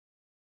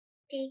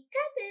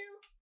Peekaboo.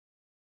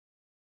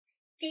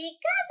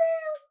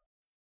 Peekaboo.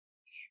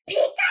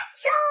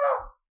 Pikachu!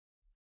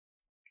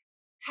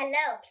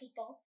 Hello,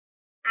 people.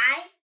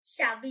 I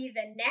shall be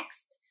the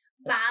next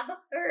Bob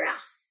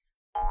Ross.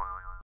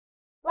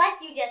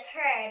 Like you just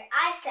heard,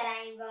 I said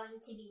I am going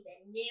to be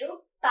the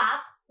new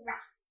Bob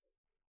Ross.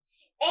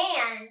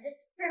 And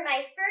for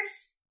my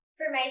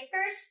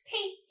first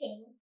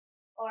painting,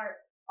 or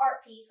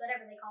art piece,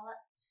 whatever they call it,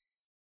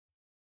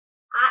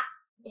 I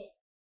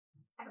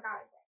forgot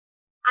what I said.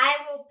 I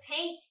will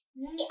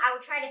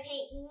try to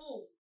paint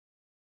me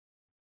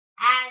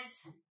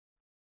as,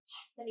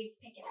 let me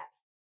pick it up.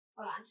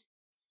 Hold on.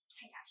 Oh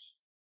my gosh.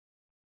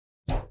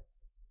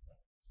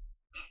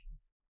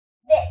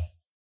 This.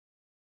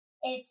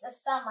 It's a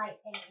sunlight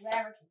thingy,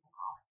 whatever people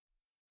call it.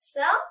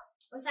 So,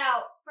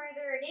 without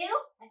further ado,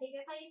 I think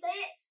that's how you say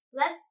it.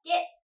 Let's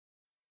get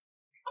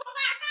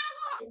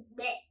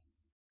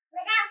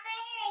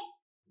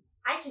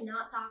I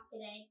cannot talk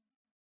today.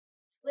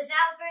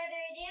 Without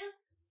further ado,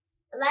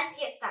 let's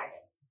get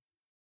started.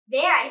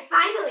 There, I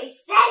finally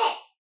said it!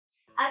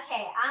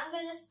 Okay, I'm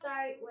gonna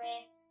start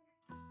with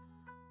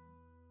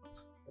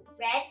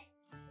red,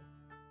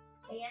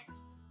 I guess.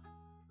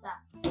 So,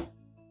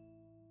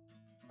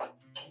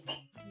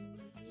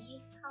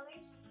 these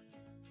colors,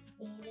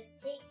 and you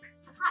just take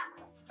a hot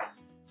clip.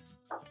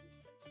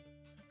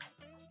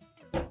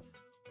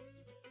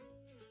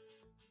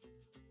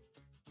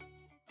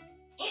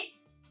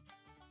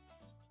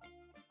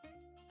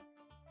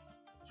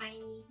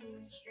 Tiny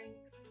human string.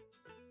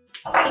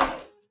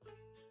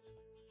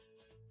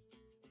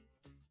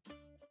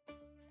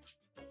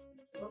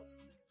 Whoops.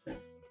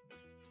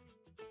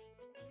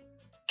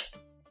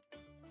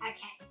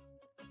 Okay.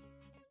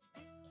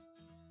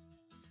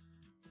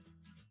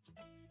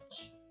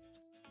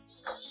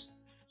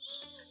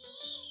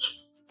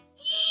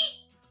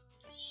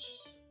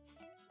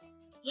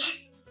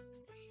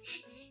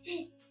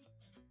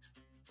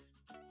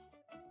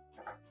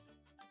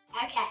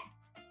 Okay.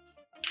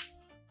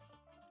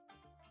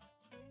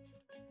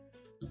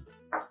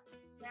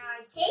 Now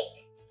I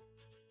take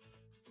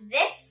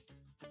this.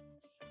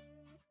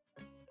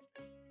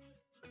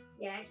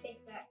 Yeah, I think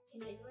that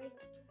can it work?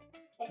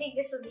 I think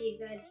this would be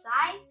a good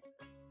size.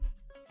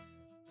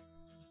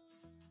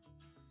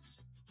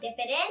 Dip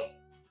it in,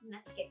 and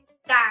let's get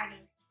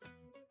started.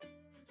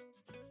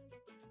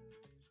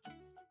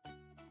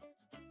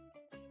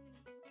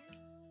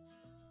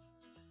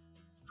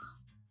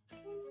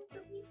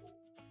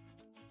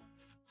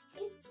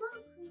 It's so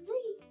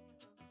pretty.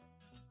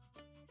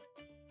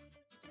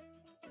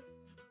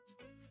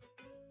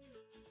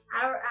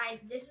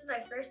 This is my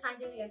first time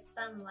doing a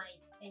sunlight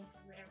thing,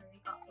 whatever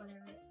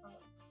it's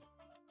called.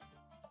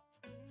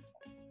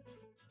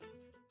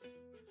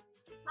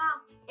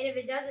 Wow. And if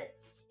it doesn't,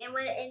 and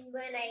when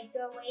I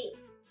go wait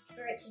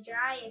for it to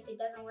dry, if it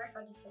doesn't work,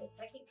 I'll just put a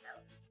second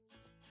coat.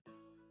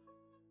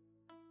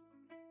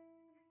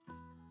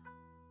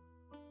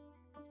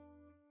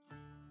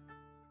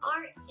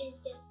 Art is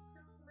just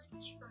so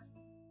much fun.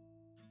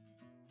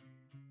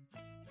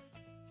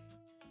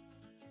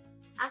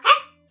 Okay.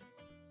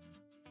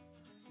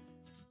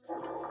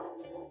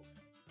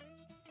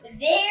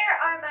 There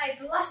are my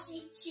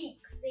blushy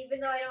cheeks, even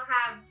though I don't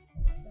have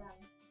them.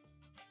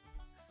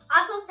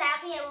 Also,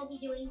 sadly, I won't be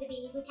doing the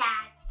Beanie Boo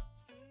tag.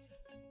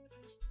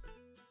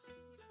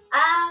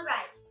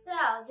 Alright,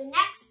 so the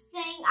next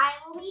thing I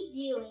will be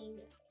doing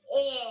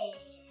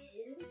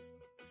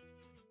is...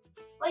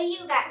 What do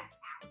you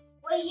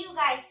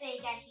guys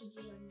think I should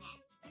do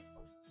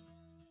next?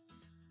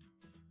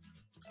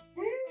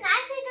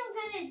 I think I'm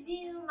gonna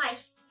do my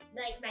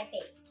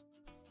face.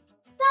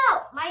 So,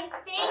 my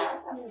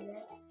face,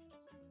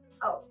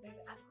 oh, there's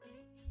an S.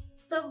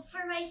 So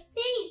for my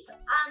face,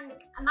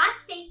 my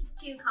face is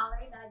two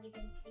colors, as you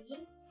can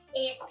see.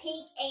 It's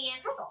pink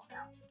and purple, so.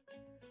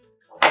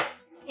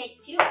 Take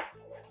two,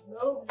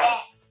 move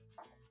this.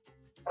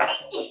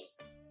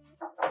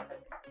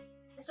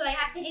 So I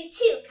have to do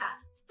two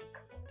cups.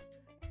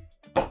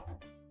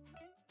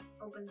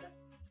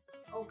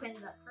 Open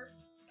the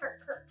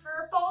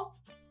purple.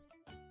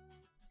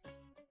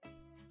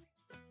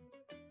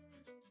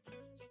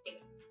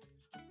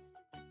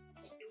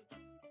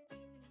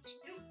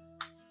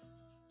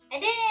 I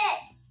did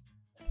it!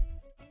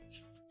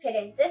 Put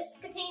in this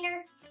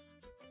container.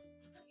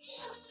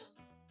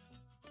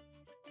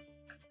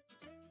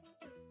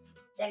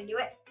 Did I do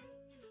it?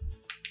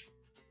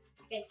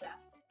 I think so.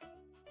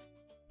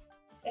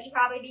 That should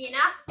probably be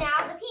enough.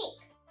 Now the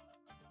pink.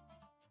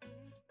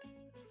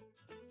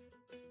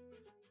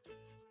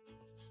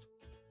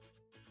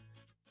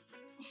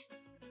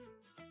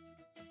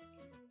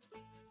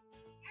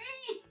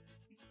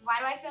 Why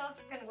do I feel like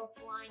it's gonna go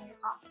flying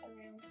across the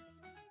room?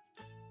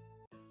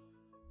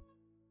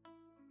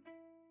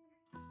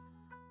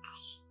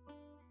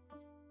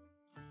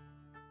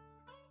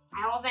 I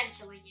will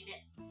eventually get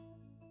it.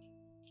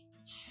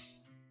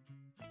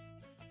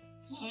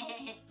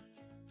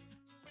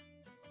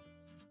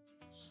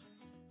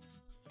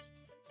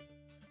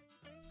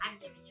 I'm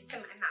giving it to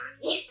my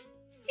mommy.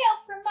 Help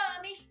her,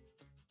 mommy.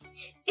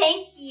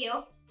 Thank you.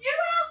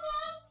 You're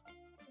welcome.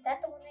 Is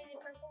that the one I did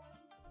purple?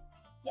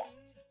 Yeah.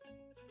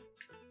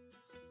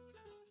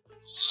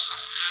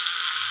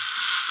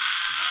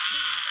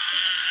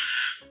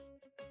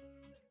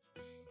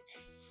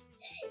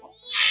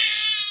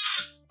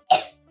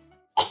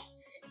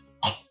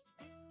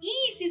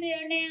 Easy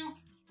there now.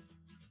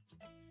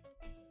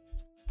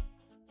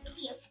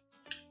 Thank you.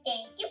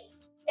 Thank you.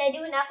 Did I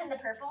do enough in the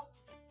purple?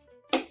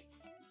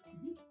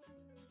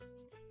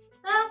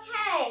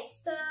 Okay,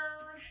 so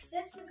is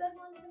this a good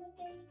one for the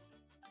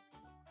face?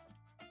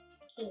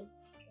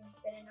 Seems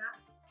good enough.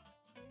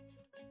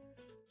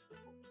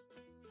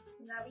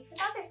 Now we for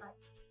the other side.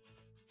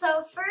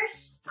 So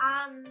first,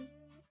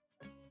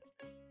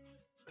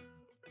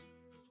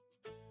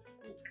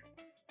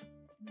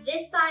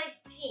 this side's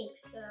pink,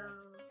 so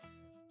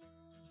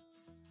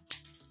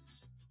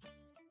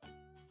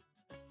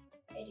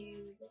I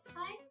do this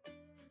side.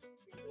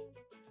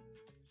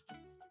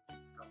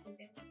 I'll do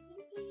this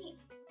pink.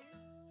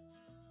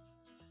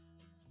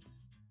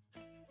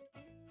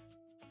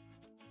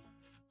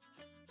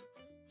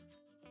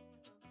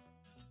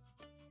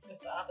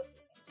 That's the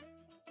opposite.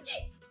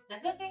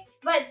 That's okay.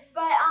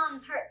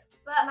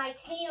 But my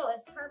tail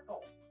is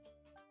purple.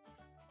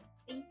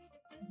 See?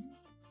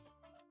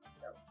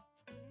 So.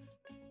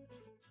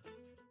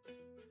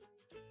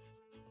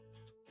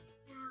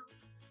 Now.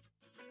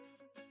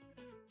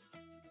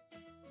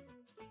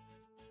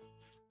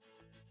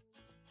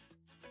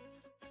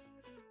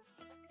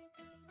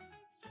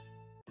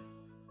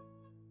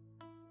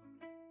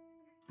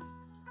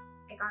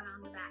 I got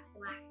on the back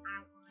black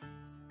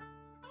outlines.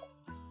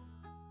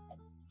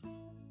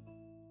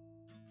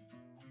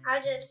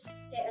 I'll just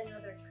get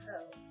another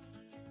coat.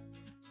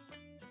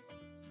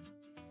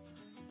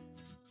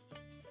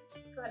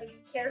 Gotta be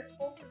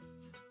careful.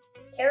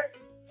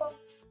 Careful.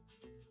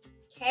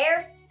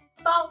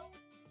 Careful.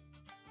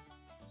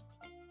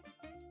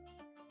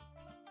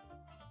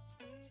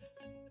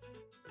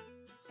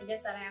 I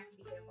just said I have to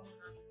be careful.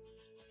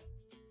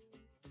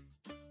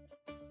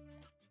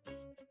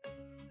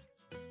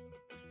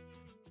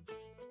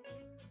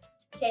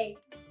 Okay.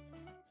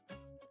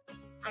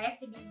 I have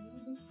to be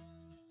needy.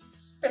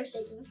 I'm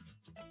shaking.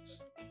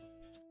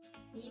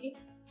 Be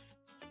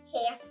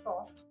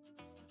careful.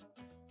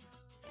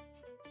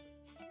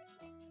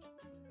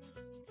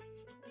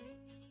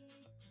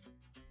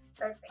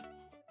 Perfect.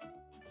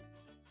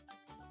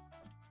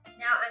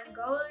 Now I'm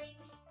going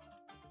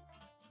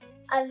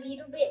a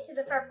little bit to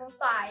the purple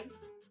side.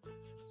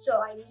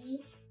 So I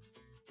need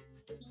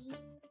to be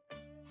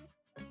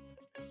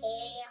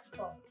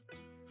careful.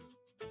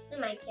 Who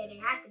am I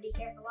kidding? I have to be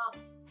careful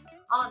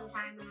all the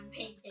time when I'm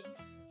painting.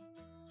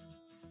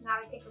 Now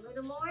I take a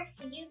little more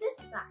and do this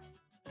side.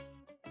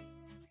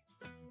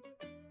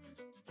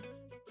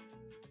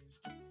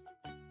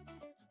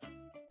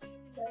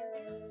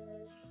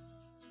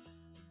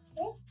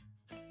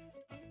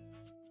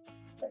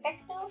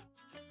 Perfecto.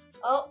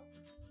 Oh.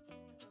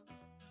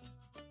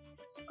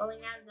 It's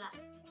going out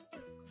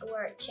of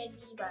where it should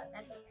be, but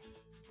that's okay.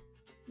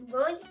 I'm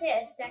going to put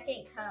a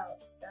second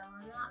coat, so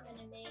I'm not going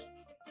to make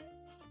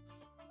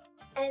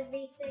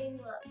everything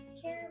look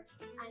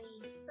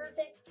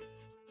perfect.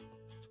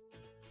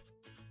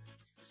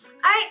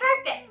 Alright,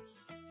 perfect.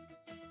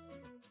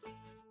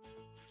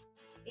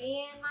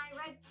 And my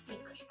red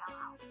paintbrush fell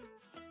out.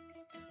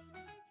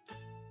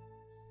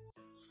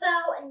 So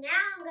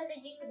now I'm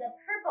gonna do the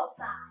purple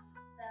side.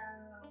 So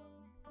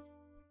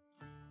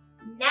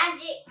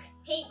magic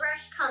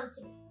paintbrush, come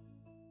to me.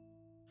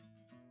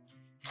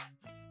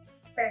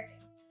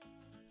 Perfect.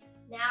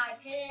 Now I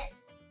put it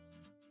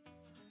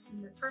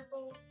in the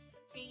purple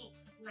paint.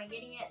 Am I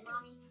getting it,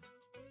 Mommy?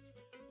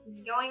 This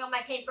is going on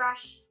my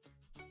paintbrush.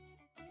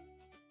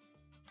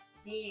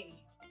 There we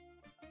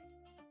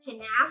go. And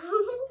now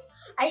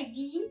I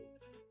do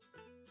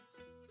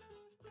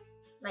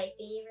my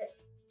favorite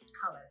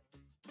color.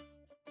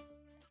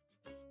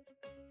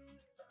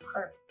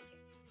 Purple.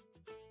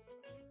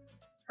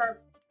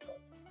 Purple.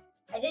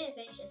 I didn't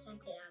finish the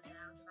sentence I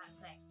was about to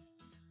say.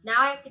 Now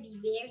I have to be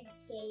very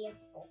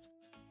careful.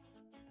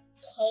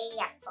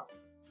 Careful.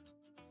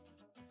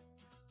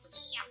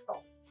 Careful.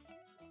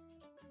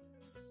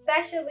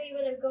 Especially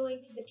when I'm going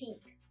to the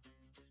pink.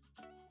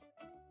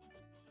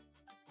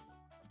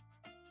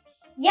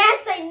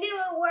 Yes, I knew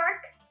it would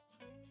work.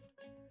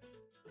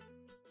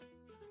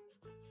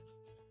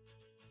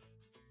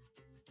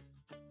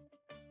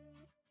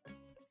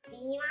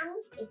 See,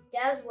 Mommy? It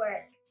does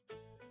work.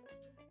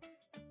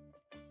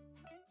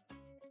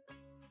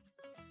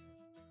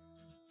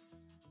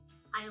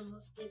 I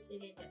almost dipped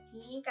it into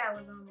pink. I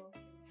was almost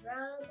in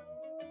trouble.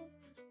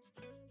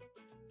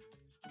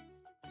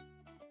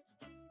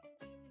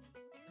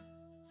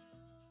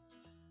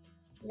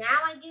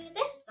 Now I do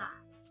this side.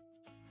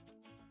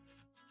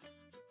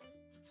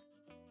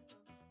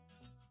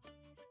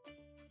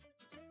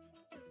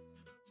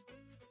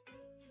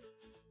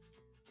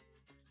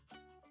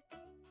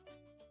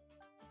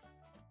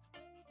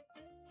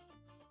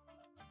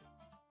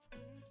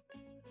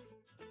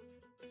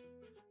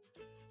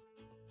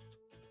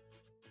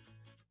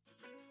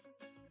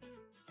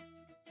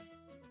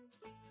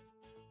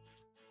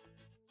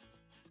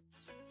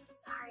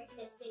 Sorry if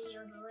this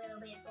video is a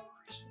little bit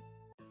boring.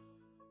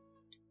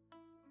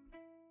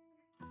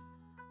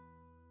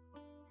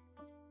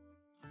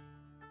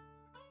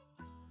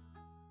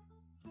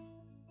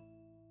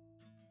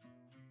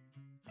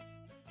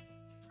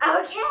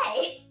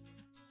 Okay.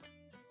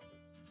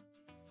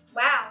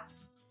 Wow,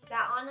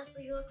 that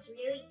honestly looks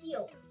really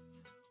cute.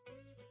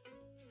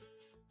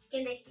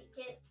 Can they see?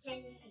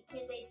 Can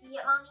they see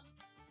it, Mommy,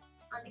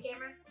 on the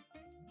camera?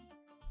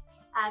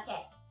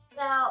 Okay.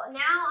 So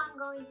now I'm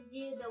going to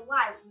do the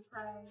white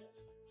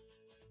because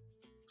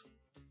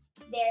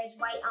there's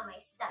white on my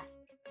stomach.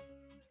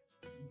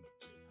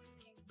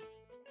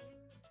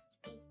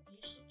 See?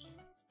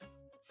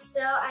 So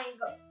I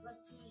go.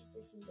 Let's see if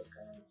this is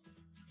good.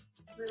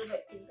 It's a little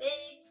bit too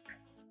big.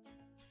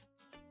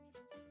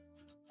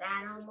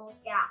 That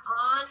almost got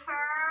on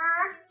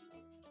her.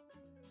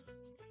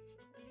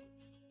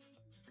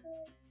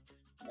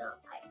 No,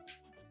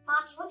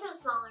 Mommy, which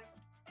one's smaller?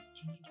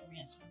 You need to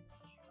rinse one.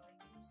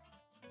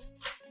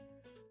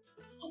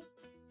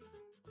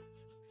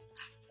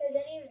 Is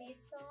any of these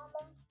small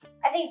enough?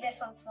 I think this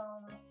one's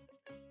small enough.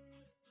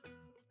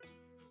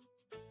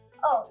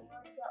 Oh, you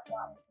already got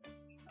water.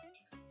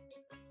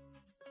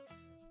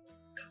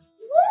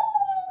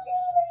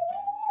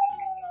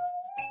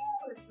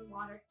 Where's the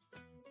water?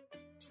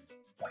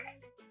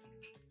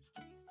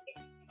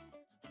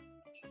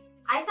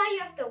 I thought you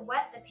have to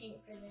wet the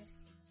paint for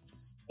this.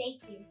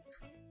 Thank you.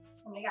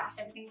 Oh my gosh,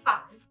 everything's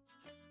fine.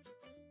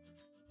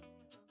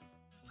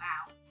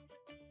 Wow.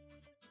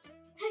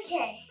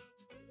 Okay.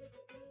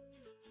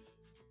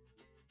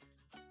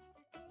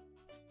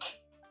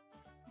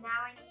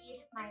 Now I need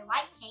my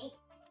white paint.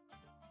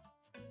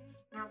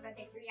 Now it's gonna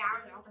take 3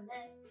 hours to open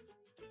this.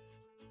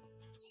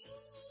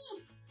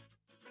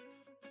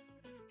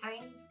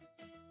 Tiny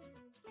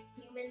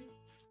human.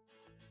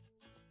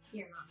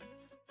 Here, Mom.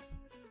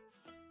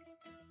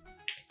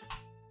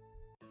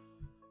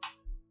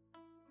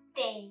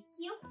 Thank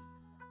you.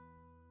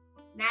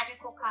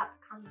 Magical cup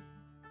coming.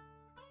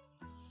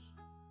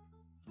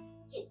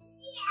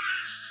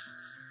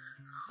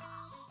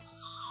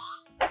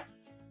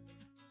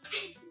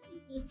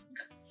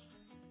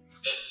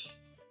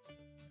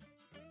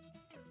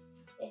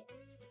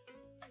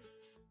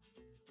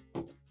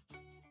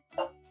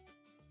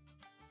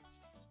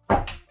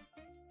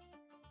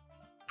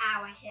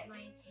 Ow, I hit my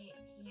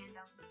hand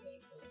on the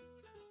table.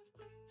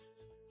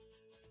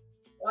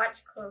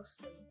 Watch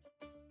closely.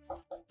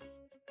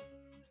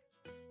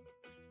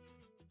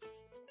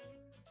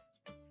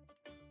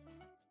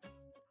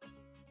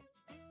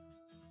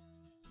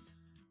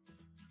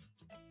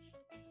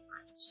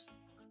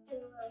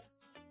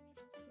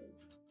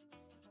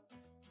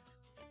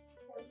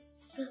 That was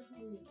so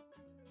neat.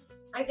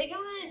 I think I'm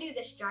gonna do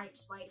the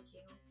stripes white too.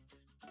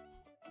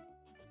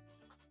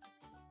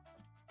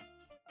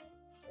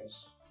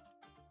 There's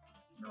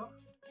no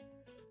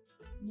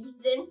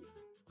reason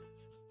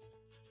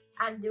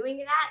I'm doing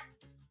that,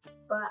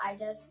 but I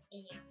just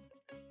am.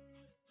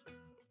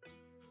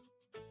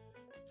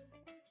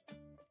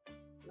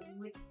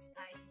 Which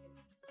side is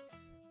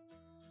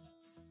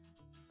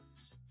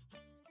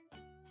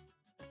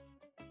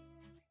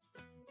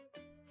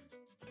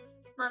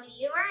Mommy, do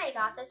you know where I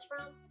got this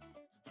from?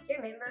 Do you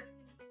remember?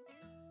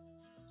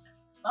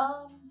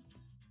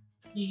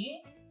 Do you?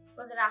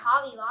 Was it at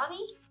Hobby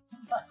Lobby?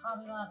 Seems like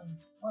Hobby Lobby.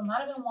 Or it might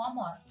have been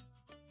Walmart.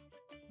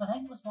 I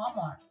think it was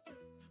Walmart.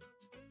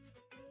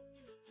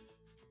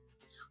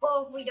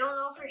 Well, if we don't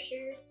know for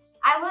sure,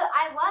 I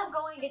was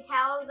going to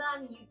tell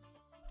them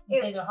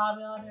It's either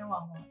Hobby Lobby or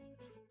Walmart.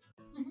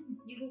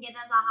 you can get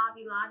this at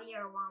Hobby Lobby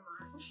or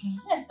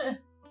Walmart.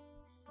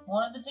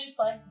 One of the two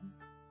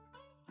places.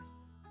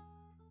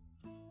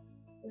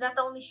 Is that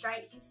the only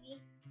stripes you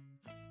see?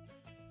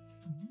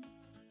 Mm-hmm.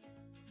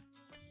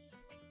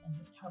 And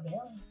her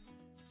belly.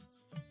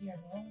 You see her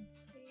belly?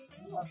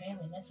 Her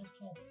belly, that's her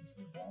chest. You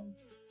see her belly?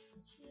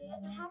 She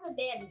doesn't have a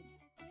belly.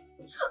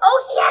 Oh,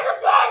 she has a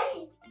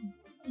belly!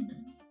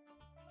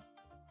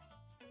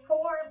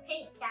 Poor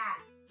paint cat.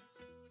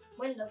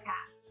 Window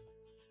cat.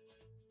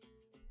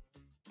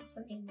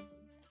 Some English.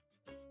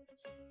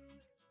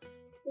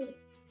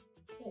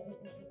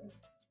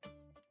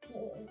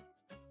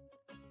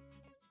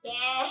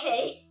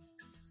 Yay!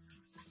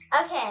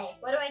 Okay,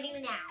 what do I do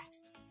now?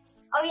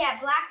 Oh yeah,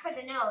 black for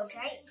the nose,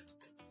 right?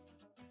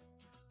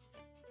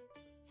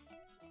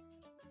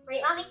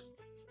 Right, Mommy?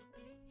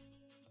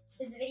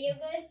 Is the video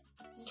good?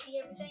 Do you see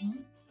everything?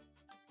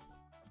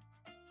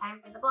 Mm-hmm. Time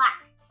for the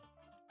black.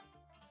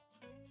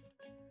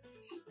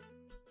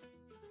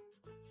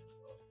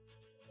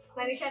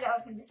 Let me try to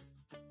open this.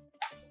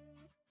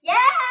 Yeah!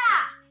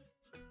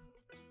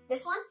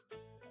 This one?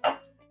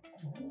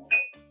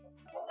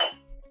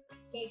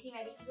 Can you see my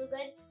Beanie Boo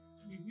good?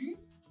 Mm-hmm.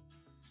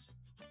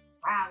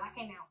 Wow, that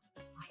came out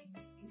nice.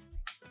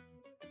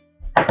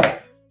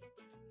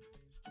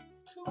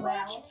 Too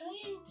much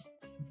paint.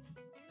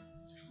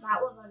 That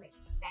was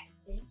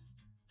unexpected.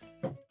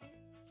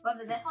 Was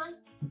it this one?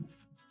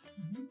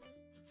 Mm-hmm.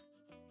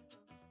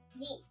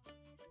 Neat.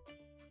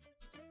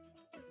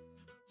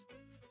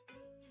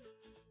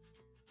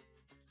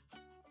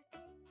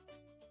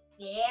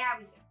 There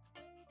we go.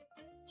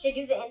 Should I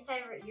do the inside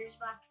of her ears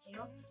black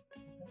too?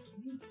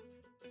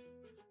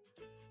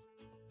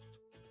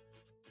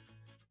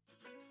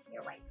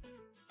 You're right.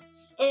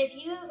 And if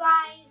you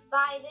guys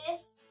buy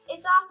this,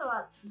 it's also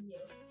up to you.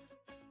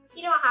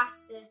 You don't have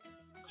to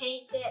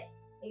paint it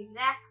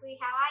exactly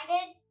how I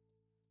did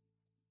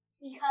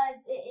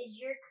because it is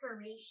your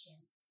creation.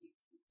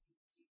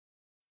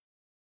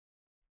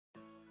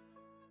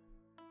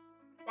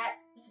 That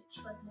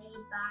speech was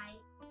made by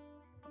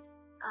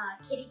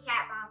Kitty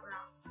Cat Bob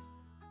Ross.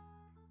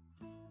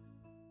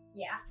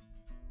 Yeah.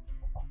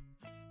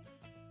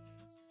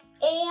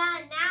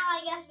 And now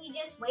I guess we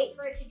just wait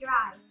for it to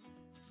dry.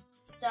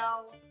 So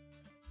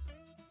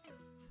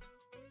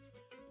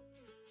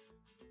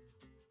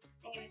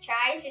I'm gonna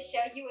try to show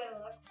you what it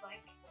looks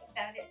like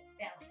without it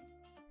spilling.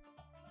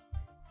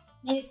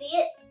 Do you see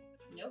it?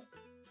 Nope.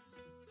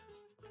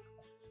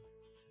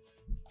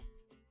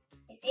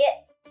 You see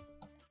it?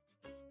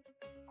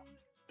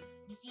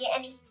 You see it,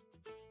 Annie?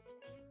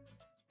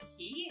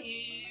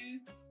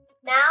 Cute.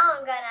 Now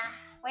I'm gonna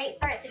wait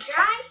for it to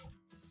dry.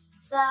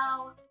 So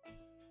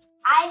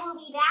I will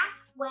be back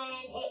when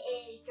it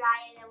is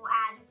dry and then we'll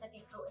add the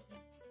second coat with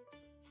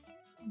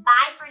it.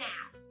 Bye for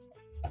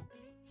now.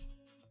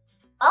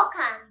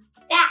 Welcome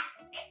back.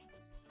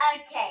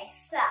 Okay,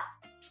 so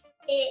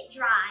it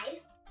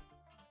dried.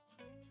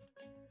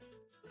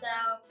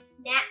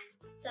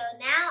 So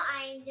now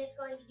I'm just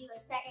going to do a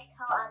second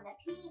coat on the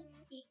pink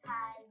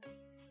because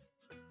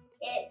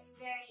it's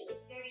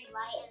very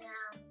light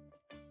and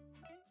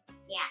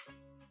yeah.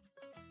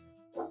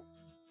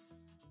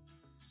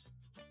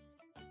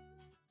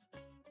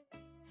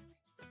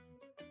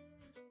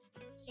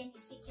 Can they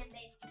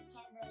see?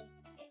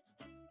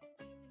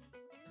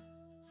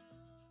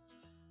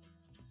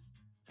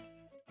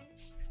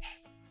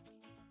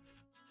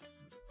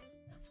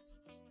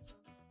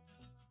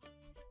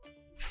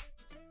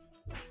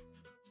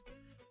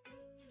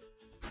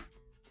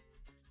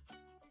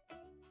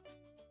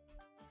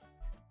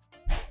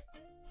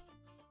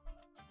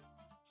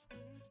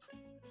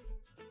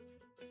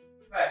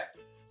 Right.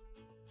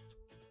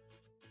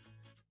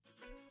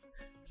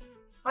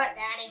 What,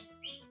 Daddy?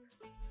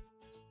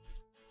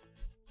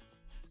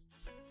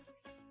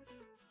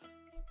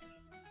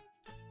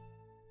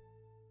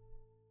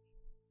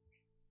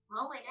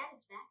 Well, my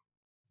dad's back.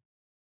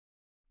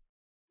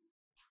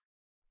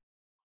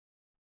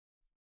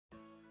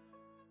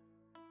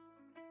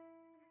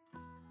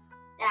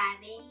 That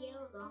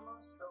video's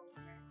almost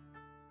over.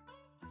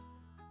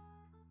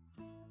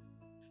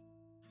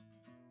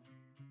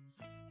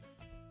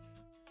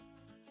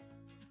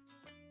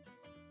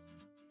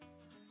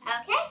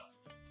 Okay.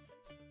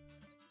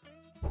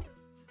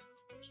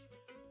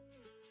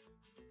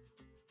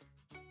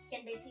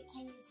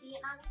 Can you see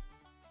it, Mom?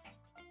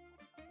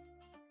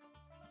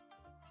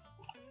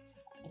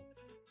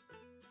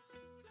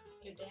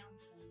 Go down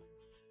some.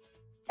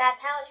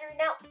 That's how it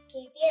turned out.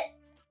 Can you see it?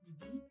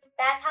 Mm-hmm.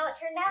 That's how it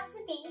turned out to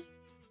be.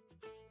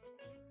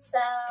 So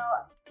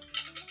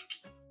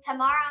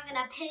tomorrow I'm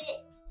gonna pin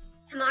it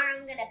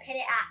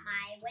at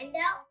my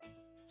window.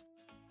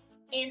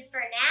 And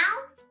for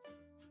now,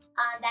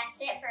 that's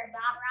it for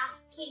Bob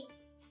Ross Kitty.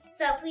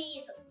 So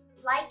please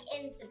like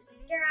and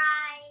subscribe.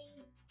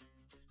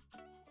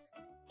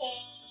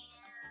 And